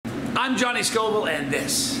I'm Johnny Scoville, and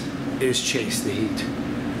this is Chase the Heat.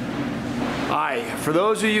 Hi, for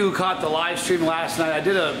those of you who caught the live stream last night, I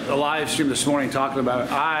did a live stream this morning talking about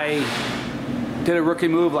it. I did a rookie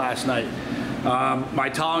move last night. My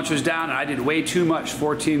tolerance was down, and I did way too much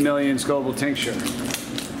 14 million Scoville tincture.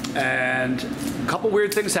 And a couple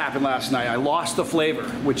weird things happened last night. I lost the flavor,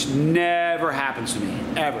 which never happens to me,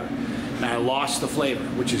 ever. And I lost the flavor,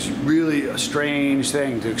 which is really a strange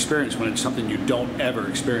thing to experience when it's something you don't ever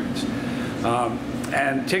experience.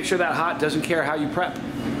 And tincture that hot doesn't care how you prep.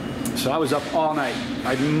 So I was up all night.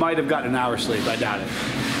 I might have gotten an hour's sleep, I doubt it.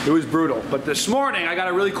 It was brutal. But this morning I got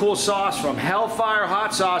a really cool sauce from Hellfire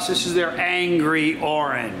hot sauce. This is their Angry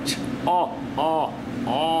Orange. Oh.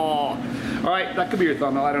 All right, that could be your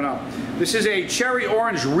thumbnail, I don't know. This is a cherry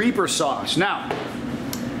orange reaper sauce. Now,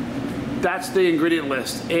 that's the ingredient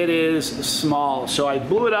list. It is small. So I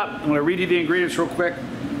blew it up. I'm gonna read you the ingredients real quick.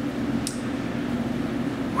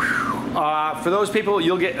 For those people,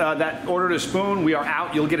 you'll get that ordered a spoon. We are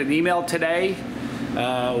out. You'll get an email today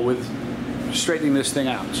with straightening this thing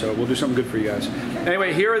out. So we'll do something good for you guys.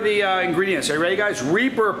 Anyway, here are the ingredients. Are you ready, guys?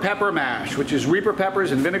 Reaper pepper mash, which is reaper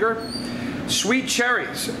peppers and vinegar. Sweet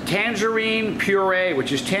cherries, tangerine puree,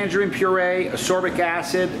 which is tangerine puree, ascorbic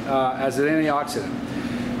acid as an antioxidant.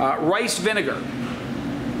 Rice vinegar,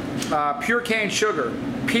 pure cane sugar,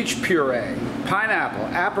 peach puree, pineapple,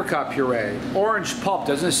 apricot puree, orange pulp.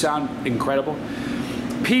 Doesn't this sound incredible?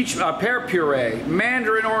 Peach, pear puree,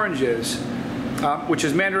 mandarin oranges, which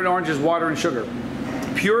is mandarin oranges, water and sugar.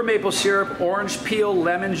 Pure maple syrup, orange peel,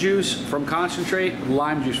 lemon juice from concentrate,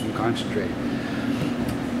 lime juice from concentrate.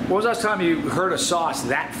 When was the last time you heard a sauce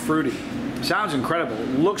that fruity? Sounds incredible.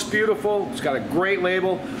 It looks beautiful. It's got a great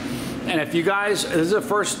label. And if you guys, this is the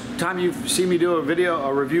first time you've seen me do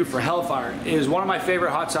a review for Hellfire. It is one of my favorite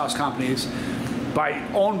hot sauce companies,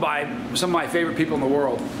 owned by some of my favorite people in the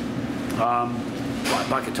world.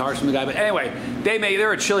 Bought guitars from the guy, but anyway,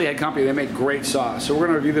 they're a chili head company. They make great sauce. So we're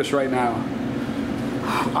gonna review this right now.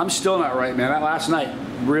 I'm still not right, man. That last night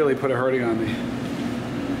really put a hurting on me.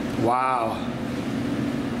 Wow.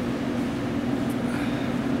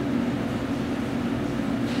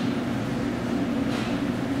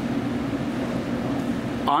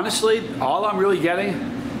 Honestly, all I'm really getting,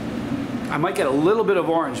 I might get a little bit of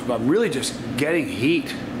orange, but I'm really just getting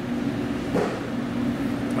heat.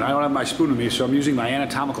 And I don't have my spoon with me, so I'm using my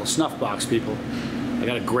anatomical snuff box, people. I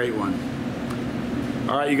got a great one.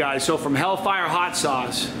 All right, you guys, so from Hellfire hot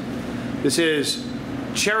sauce, this is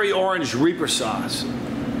cherry orange reaper sauce.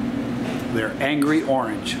 They're Angry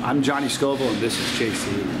Orange. I'm Johnny Scoville, and this is Chase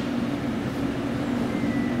the Heat.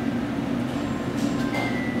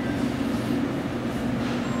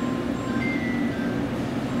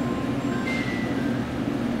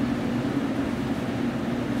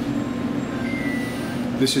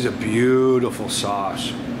 This is a beautiful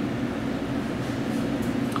sauce.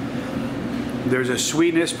 There's a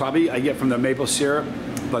sweetness, probably I get from the maple syrup,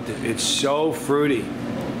 but it's so fruity.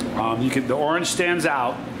 The orange stands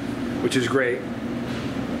out, which is great.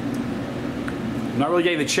 I'm not really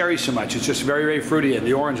getting the cherry so much. It's just very, very fruity, and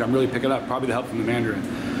the orange I'm really picking up, probably the help from the mandarin.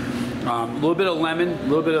 A little bit of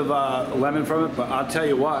lemon, lemon from it, but I'll tell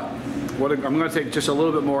you what I'm gonna take just a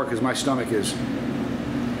little bit more because my stomach is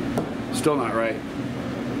still not right.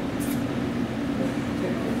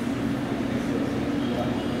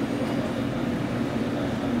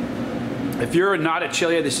 If you're not a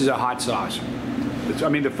chili head, this is a hot sauce.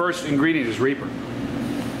 The first ingredient is Reaper.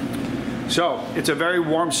 So it's a very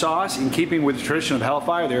warm sauce in keeping with the tradition of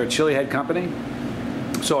Hellfire. They're a chili head company.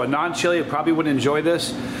 So a non-chili probably wouldn't enjoy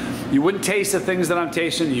this. You wouldn't taste the things that I'm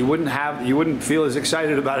tasting. You wouldn't feel as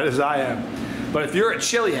excited about it as I am. But if you're a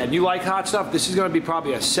chili head and you like hot stuff, this is going to be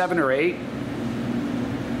probably a 7 or 8.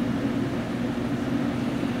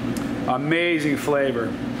 Amazing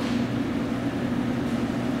flavor.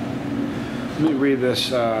 Let me read this.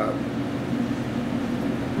 It's kind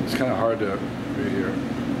of hard to read here.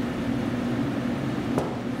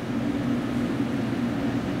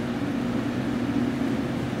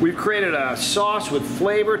 We've created a sauce with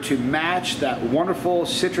flavor to match that wonderful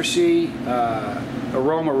citrusy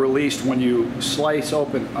aroma released when you slice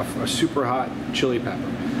open a super hot chili pepper.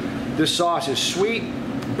 This sauce is sweet,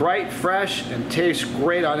 bright, fresh, and tastes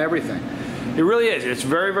great on everything. It really is. It's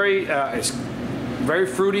very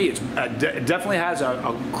fruity. It definitely has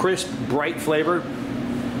a crisp, bright flavor.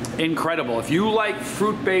 Incredible. If you like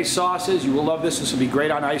fruit-based sauces, you will love this. This will be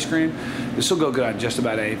great on ice cream. This will go good on just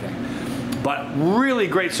about anything. But really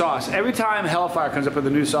great sauce. Every time Hellfire comes up with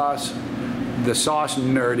a new sauce, the sauce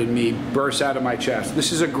nerd in me bursts out of my chest.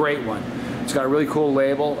 This is a great one. It's got a really cool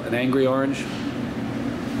label, an Angry Orange.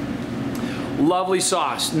 Lovely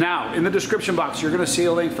sauce. Now, in the description box, you're gonna see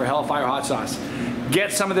a link for Hellfire hot sauce.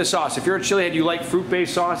 Get some of this sauce. If you're a chili head, you like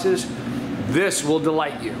fruit-based sauces, this will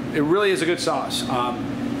delight you. It really is a good sauce.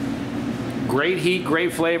 Great heat,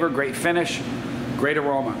 great flavor, great finish, great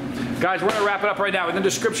aroma. Guys, we're gonna wrap it up right now. In the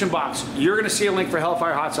description box, you're gonna see a link for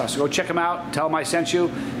Hellfire hot sauce. So go check them out, tell them I sent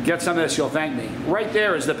you, get some of this, you'll thank me. Right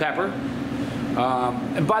there is the pepper.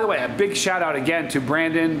 And by the way, a big shout out again to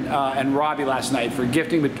Brandon and Robbie last night for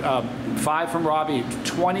gifting 5 from Robbie,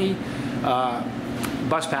 20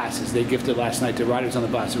 bus passes they gifted last night to riders on the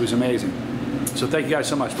bus. It was amazing. So thank you guys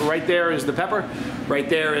so much. But right there is the pepper, right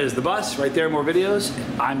there is the bus, right there more videos.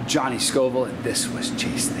 I'm Johnny Scoville, and this was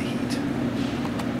Chase the Heat.